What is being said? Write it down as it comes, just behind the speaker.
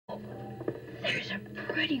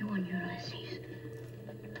Ready one, Ulysses.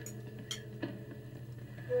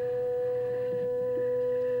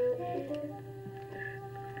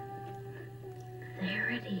 There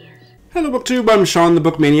it is. Hello BookTube, I'm Sean the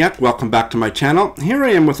Book Maniac. Welcome back to my channel. Here I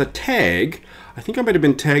am with a tag. I think I might have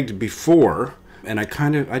been tagged before, and I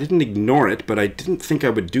didn't ignore it, but I didn't think I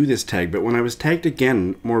would do this tag. But when I was tagged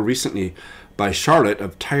again more recently by Charlotte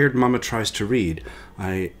of Tired Mama Tries to Read,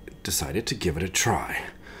 I decided to give it a try.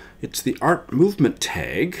 It's the art movement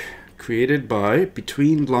tag created by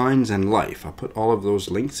Between Lines and Life. I'll put all of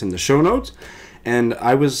those links in the show notes. And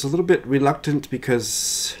I was a little bit reluctant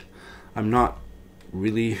because I'm not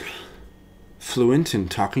really fluent in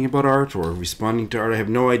talking about art or responding to art. I have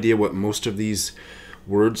no idea what most of these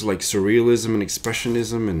words like Surrealism and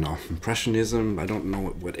Expressionism and Impressionism, I don't know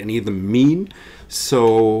what any of them mean.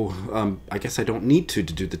 So I guess I don't need to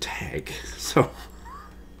do the tag. So,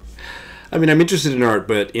 I mean, I'm interested in art,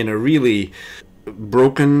 but in a really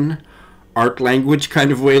broken art language kind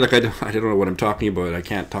of way. Like I don't know what I'm talking about. I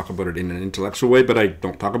can't talk about it in an intellectual way, but I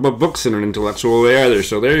don't talk about books in an intellectual way either.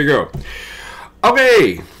 So there you go.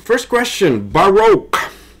 Okay, first question. Baroque.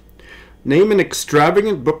 Name an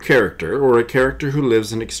extravagant book character or a character who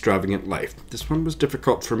lives an extravagant life. This one was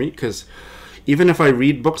difficult for me because even if I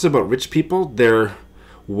read books about rich people, their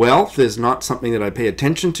wealth is not something that I pay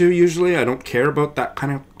attention to usually. I don't care about that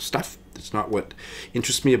kind of stuff. It's not what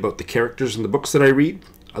interests me about the characters in the books that I read.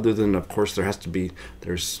 Other than, of course,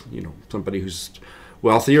 there's somebody who's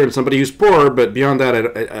wealthier and somebody who's poorer, but beyond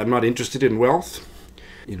that, I'm not interested in wealth.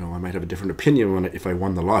 I might have a different opinion if I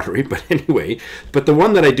won the lottery, but anyway. But the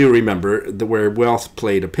one that I do remember, where wealth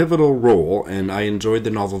played a pivotal role, and I enjoyed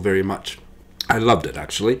the novel very much, I loved it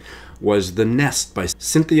actually, was The Nest by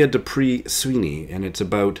Cynthia Dupree Sweeney, and it's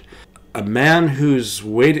about a man who's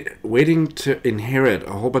waiting to inherit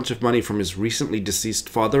a whole bunch of money from his recently deceased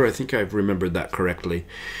father. I think I've remembered that correctly.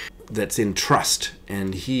 That's in trust,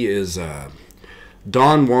 and he is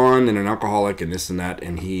Don Juan and an alcoholic and this and that,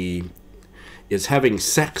 and he is having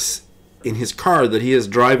sex in his car that he is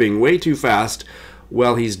driving way too fast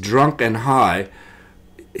while he's drunk and high.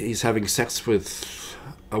 He's having sex with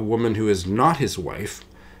a woman who is not his wife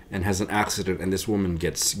and has an accident, and this woman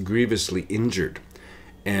gets grievously injured.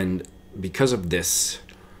 And because of this,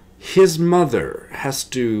 his mother has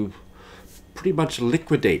to pretty much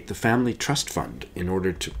liquidate the family trust fund in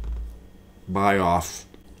order to buy off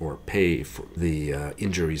or pay for the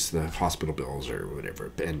injuries, the hospital bills or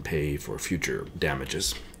whatever, and pay for future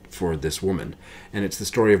damages for this woman. And it's the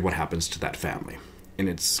story of what happens to that family. And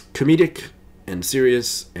it's comedic and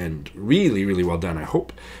serious and really, really well done. I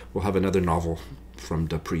hope we'll have another novel from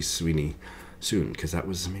Dupree Sweeney soon, because that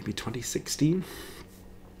was maybe 2016.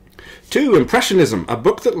 2. Impressionism, a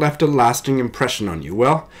book that left a lasting impression on you.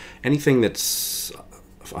 Well, anything that's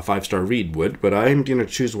a 5-star read would, but I'm going to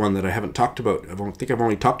choose one that I haven't talked about. I think I've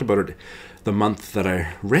only talked about it the month that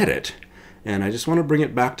I read it, and I just want to bring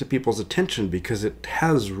it back to people's attention because it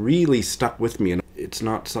has really stuck with me, and it's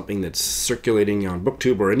not something that's circulating on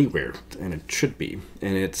BookTube or anywhere, and it should be.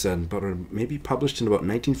 And it's maybe published in about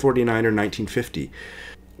 1949 or 1950.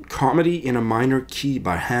 Comedy in a Minor Key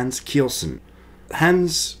by Hans Kielsen.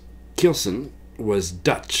 Hans Kielsen was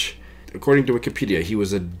Dutch. According to Wikipedia, he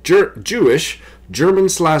was a Jewish,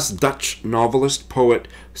 German/Dutch novelist, poet,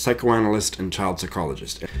 psychoanalyst, and child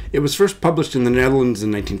psychologist. It was first published in the Netherlands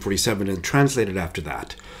in 1947 and translated after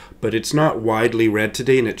that. But it's not widely read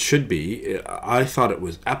today, and it should be. I thought it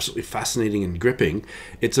was absolutely fascinating and gripping.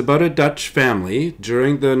 It's about a Dutch family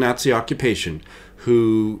during the Nazi occupation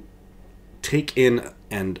who take in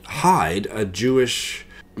and hide a Jewish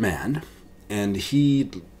man, and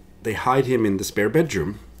they hide him in the spare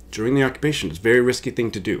bedroom during the occupation. It's a very risky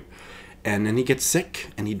thing to do. And then he gets sick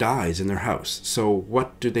and he dies in their house. So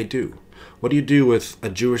what do they do? What do you do with a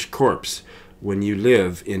Jewish corpse when you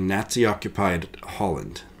live in Nazi-occupied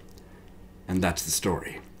Holland? And that's the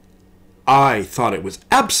story. I thought it was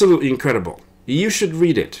absolutely incredible. You should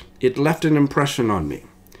read it. It left an impression on me.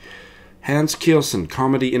 Hans Kielsen,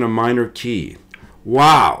 Comedy in a Minor Key.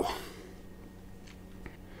 Wow.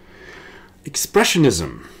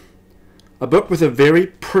 Expressionism. A book with a very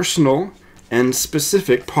personal and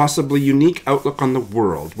specific, possibly unique outlook on the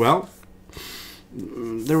world. Well,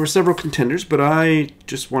 there were several contenders, but I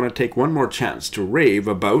just want to take one more chance to rave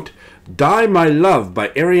about Die My Love by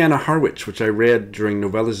Ariana Harwich, which I read during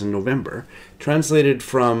Novellas in November, translated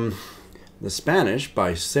from the Spanish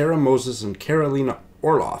by Sarah Moses and Carolina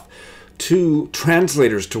Orloff. 2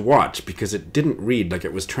 translators to watch because it didn't read like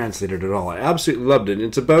it was translated at all. I absolutely loved it.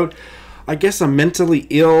 It's about, I guess, a mentally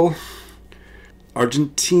ill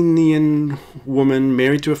Argentinian woman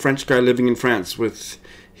married to a French guy living in France with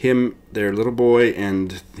him, their little boy,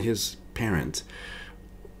 and his parents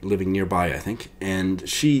living nearby, I think. And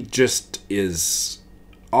she just is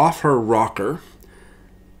off her rocker,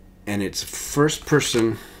 and it's first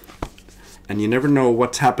person, and you never know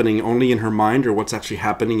what's happening only in her mind or what's actually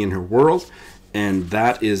happening in her world, and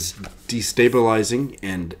that is destabilizing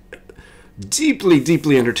and deeply,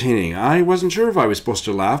 deeply entertaining. I wasn't sure if I was supposed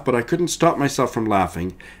to laugh, but I couldn't stop myself from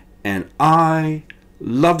laughing, and I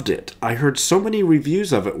loved it. I heard so many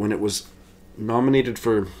reviews of it when it was nominated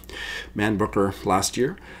for Man Booker last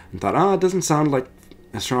year, and thought, it doesn't sound like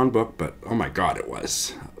a Sean book, but oh my god, it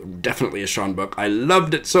was definitely a Sean book. I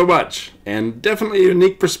loved it so much, and definitely a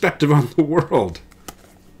unique perspective on the world.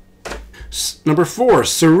 Number 4,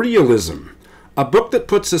 Surrealism. A book that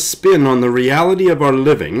puts a spin on the reality of our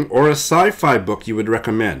living, or a sci-fi book you would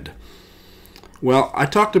recommend. Well, I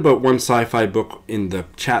talked about one sci-fi book in the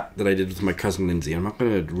chat that I did with my cousin Lindsay. I'm not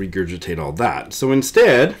going to regurgitate all that. So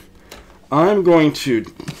instead, I'm going to...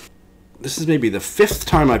 This is maybe the 5th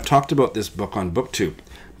time I've talked about this book on BookTube,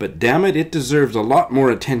 but damn it, it deserves a lot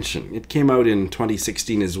more attention. It came out in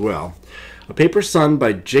 2016 as well. A Paper Sun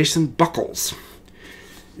by Jason Buckles.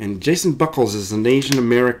 And Jason Buckles is an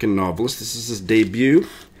Asian-American novelist. This is his debut.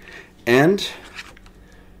 And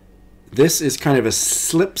this is kind of a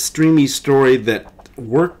slipstreamy story that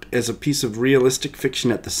worked as a piece of realistic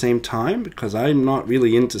fiction at the same time, because I'm not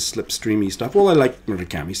really into slipstreamy stuff. Well, I like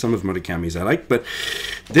Murakami. Some of Murakami's I like. But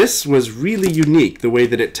this was really unique, the way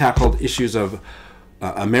that it tackled issues of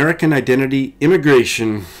American identity,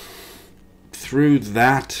 immigration, through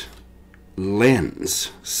that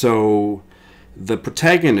lens. So the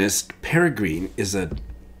protagonist, Peregrine, is a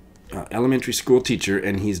elementary school teacher,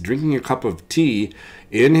 and he's drinking a cup of tea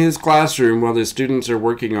in his classroom while the students are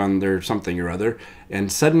working on their something or other, and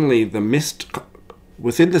suddenly the mist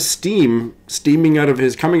within the steaming out of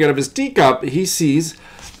his coming out of his teacup, he sees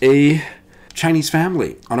a Chinese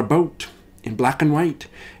family on a boat in black and white,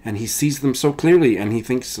 and he sees them so clearly, and he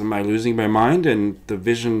thinks, am I losing my mind? And the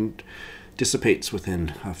vision dissipates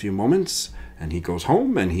within a few moments, and he goes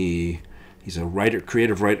home, and he's a writer,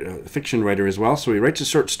 creative writer, fiction writer as well. So he writes a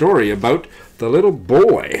short story about the little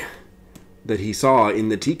boy that he saw in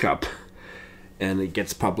the teacup, and it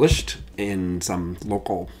gets published in some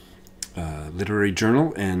local literary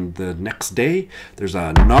journal. And the next day, there's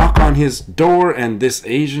a knock on his door, and this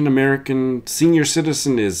Asian American senior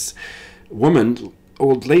citizen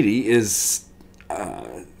old lady is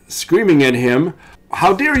screaming at him,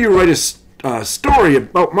 "How dare you write a story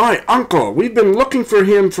about my uncle? We've been looking for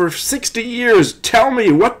him for 60 years. Tell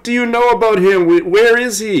me, what do you know about him? Where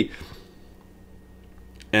is he?"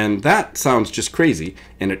 And that sounds just crazy,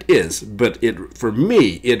 and it is, but for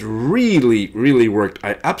me, it really, really worked.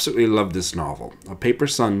 I absolutely love this novel. A Paper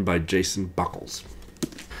Sun by Jason Buckles.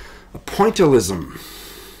 A Pointillism.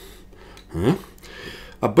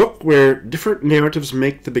 A book where different narratives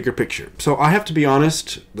make the bigger picture. So I have to be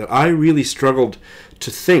honest that I really struggled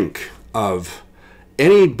to think of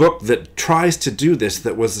any book that tries to do this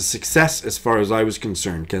that was a success as far as I was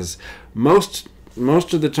concerned, because most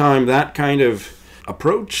of the time that kind of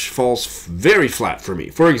approach falls very flat for me.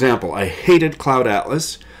 For example, I hated Cloud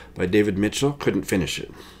Atlas by David Mitchell, couldn't finish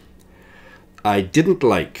it. I didn't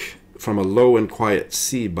like From a Low and Quiet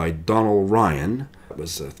Sea by Donald Ryan. It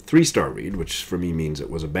was a 3-star read, which for me means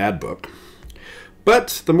it was a bad book.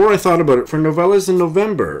 But the more I thought about it, for Novellas in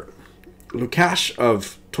November, Lukáš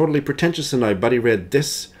of Totally Pretentious and I buddy read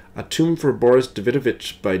this, A Tomb for Boris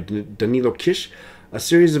Davidovich by Danilo Kish, a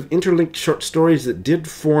series of interlinked short stories that did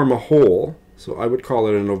form a whole, so I would call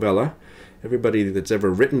it a novella. Everybody that's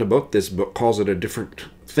ever written about this book calls it a different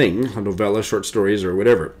thing, a novella, short stories, or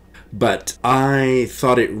whatever. But I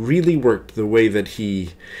thought it really worked the way that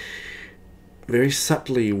he very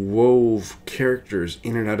subtly wove characters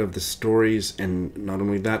in and out of the stories, and not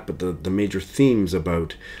only that, but the major themes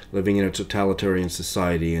about living in a totalitarian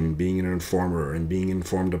society and being an informer and being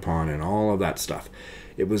informed upon and all of that stuff.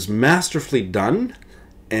 It was masterfully done,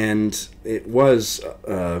 and it was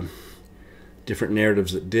different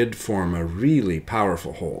narratives that did form a really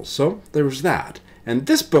powerful whole. So there was that. And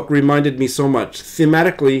this book reminded me so much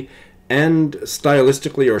thematically and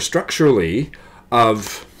stylistically or structurally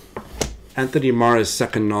of Anthony Marra's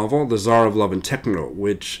second novel, The Tsar of Love and Techno,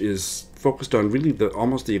 which is focused on really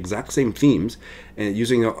almost the exact same themes and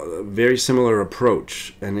using a very similar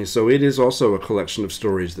approach. And so it is also a collection of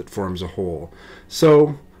stories that forms a whole.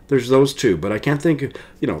 So there's those two, but I can't think,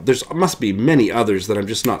 there must be many others that I'm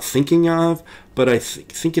just not thinking of, but I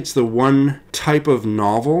think it's the one type of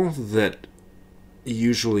novel that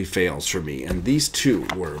usually fails for me, and these two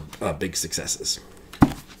were big successes.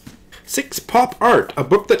 6, Pop Art, a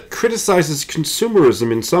book that criticizes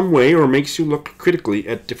consumerism in some way or makes you look critically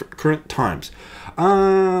at different current times.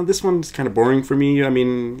 This one's kind of boring for me. I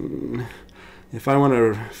mean, if I want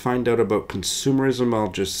to find out about consumerism,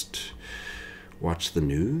 I'll just watch the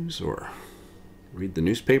news or read the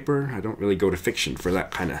newspaper. I don't really go to fiction for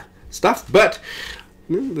that kind of stuff, but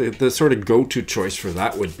the sort of go-to choice for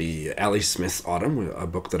that would be Ali Smith's Autumn, a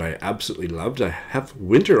book that I absolutely loved. I have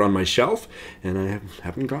Winter on my shelf, and I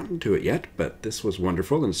haven't gotten to it yet, but this was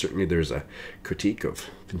wonderful, and certainly there's a critique of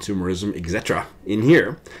consumerism, etc. in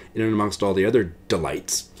here, in and amongst all the other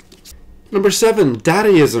delights. Number 7,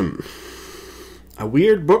 Dadaism. A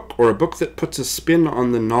weird book, or a book that puts a spin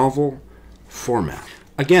on the novel format.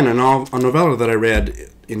 Again, a novella that I read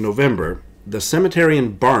in November, The Cemetery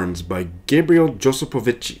in Barns by Gabriel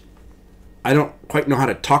Josipovici. I don't quite know how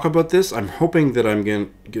to talk about this. I'm hoping that I'm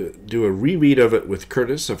going to do a reread of it with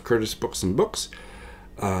Curtis, of Curtis Books and Books,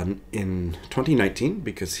 in 2019,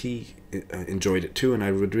 because he enjoyed it too, and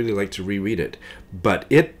I would really like to reread it. But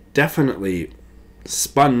it definitely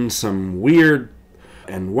spun some weird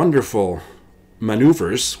and wonderful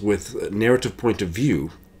maneuvers with narrative point of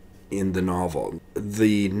view in the novel.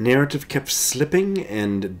 The narrative kept slipping,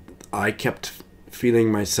 and I kept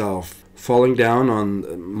feeling myself falling down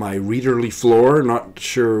on my readerly floor, not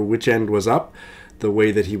sure which end was up. The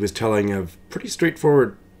way that he was telling a pretty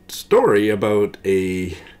straightforward story about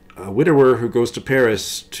a widower who goes to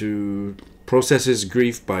Paris to process his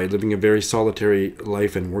grief by living a very solitary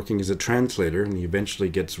life and working as a translator, and he eventually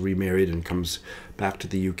gets remarried and comes back to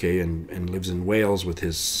the UK and lives in Wales with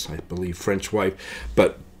his, I believe, French wife.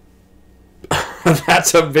 But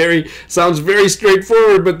sounds very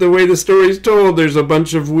straightforward, but the way the story's told, there's a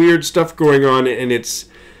bunch of weird stuff going on, and it's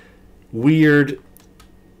weird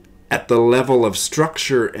at the level of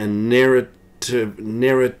structure and narration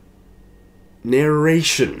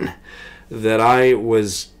that I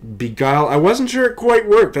was beguiled. I wasn't sure it quite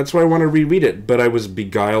worked. That's why I want to reread it, but I was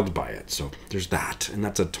beguiled by it. So there's that, and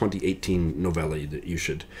that's a 2018 novella that you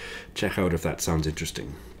should check out if that sounds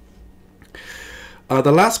interesting. The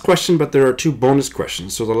last question, but there are 2 bonus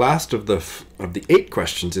questions. So the last of the 8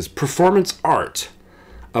 questions is Performance Art,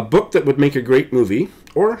 a book that would make a great movie,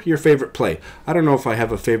 or your favorite play. I don't know if I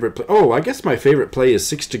have a favorite play. Oh, I guess my favorite play is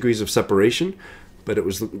 6 Degrees of Separation, but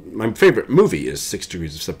my favorite movie is 6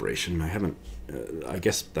 Degrees of Separation. I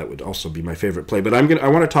guess that would also be my favorite play. But I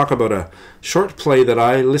want to talk about a short play that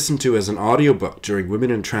I listened to as an audiobook during Women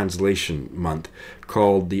in Translation Month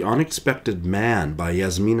called The Unexpected Man by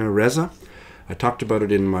Yasmina Reza. I talked about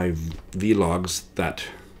it in my vlogs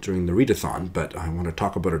during the readathon, but I want to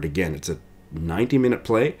talk about it again. It's a 90-minute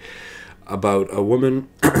play about a woman.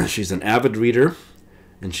 She's an avid reader,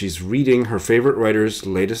 and she's reading her favorite writer's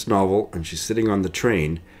latest novel, and she's sitting on the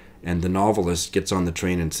train, and the novelist gets on the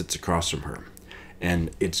train and sits across from her.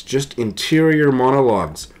 And it's just interior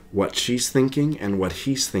monologues, what she's thinking and what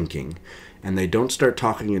he's thinking, and they don't start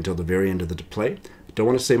talking until the very end of the play. Don't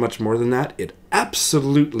want to say much more than that. It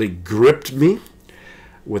absolutely gripped me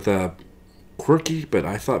with a quirky, but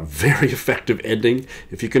I thought very effective ending.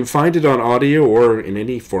 If you can find it on audio or in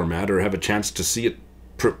any format, or have a chance to see it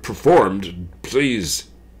performed, please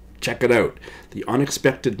check it out. The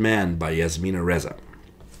Unexpected Man by Yasmina Reza.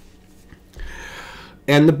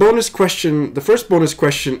 And the first bonus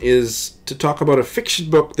question is to talk about a fiction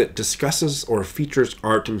book that discusses or features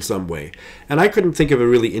art in some way. And I couldn't think of a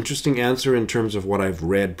really interesting answer in terms of what I've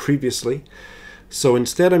read previously. So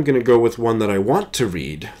instead I'm going to go with one that I want to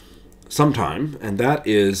read sometime, and that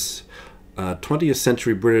is a 20th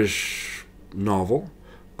century British novel,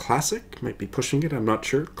 classic, might be pushing it, I'm not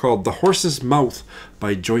sure, called The Horse's Mouth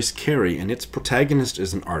by Joyce Carey, and its protagonist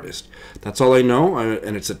is an artist. That's all I know,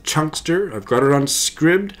 and it's a chunkster. I've got it on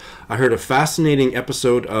Scribd. I heard a fascinating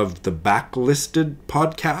episode of the Backlisted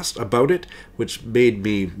podcast about it, which made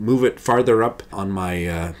me move it farther up on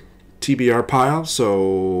my TBR pile,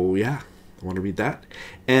 so yeah, I want to read that.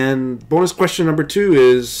 And bonus question number 2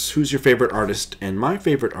 is, who's your favorite artist? And my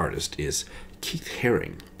favorite artist is Keith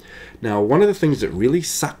Haring. Now, one of the things that really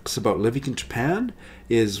sucks about living in Japan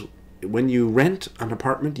is when you rent an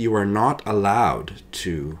apartment, you are not allowed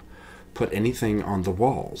to put anything on the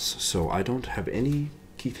walls. So I don't have any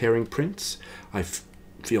Keith Haring prints. I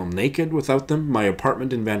feel naked without them. My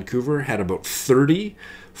apartment in Vancouver had about 30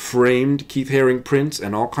 framed Keith Haring prints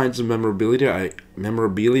and all kinds of memorabilia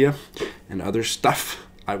and other stuff.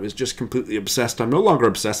 I was just completely obsessed. I'm no longer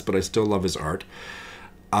obsessed, but I still love his art.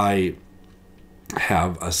 I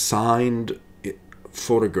have a signed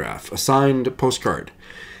photograph, a signed postcard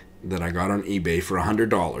that I got on eBay for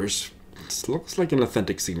 $100. It looks like an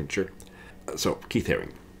authentic signature. So, Keith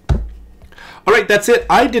Haring. All right, that's it.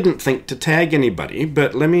 I didn't think to tag anybody,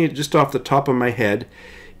 but let me, just off the top of my head,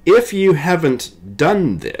 if you haven't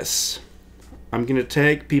done this, I'm going to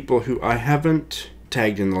tag people who I haven't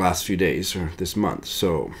tagged in the last few days or this month.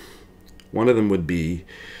 So one of them would be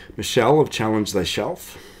Michelle of Challenge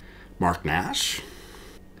Thyself, Mark Nash,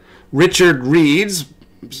 Richard Reeds,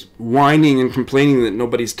 whining and complaining that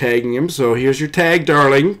nobody's tagging him, so here's your tag,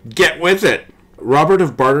 darling. Get with it. Robert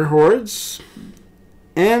of Barter Hordes,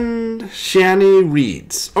 and Shani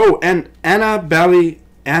Reeds. Oh, and Anna Bailey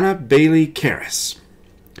Karras.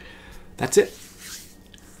 That's it.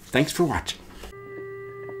 Thanks for watching.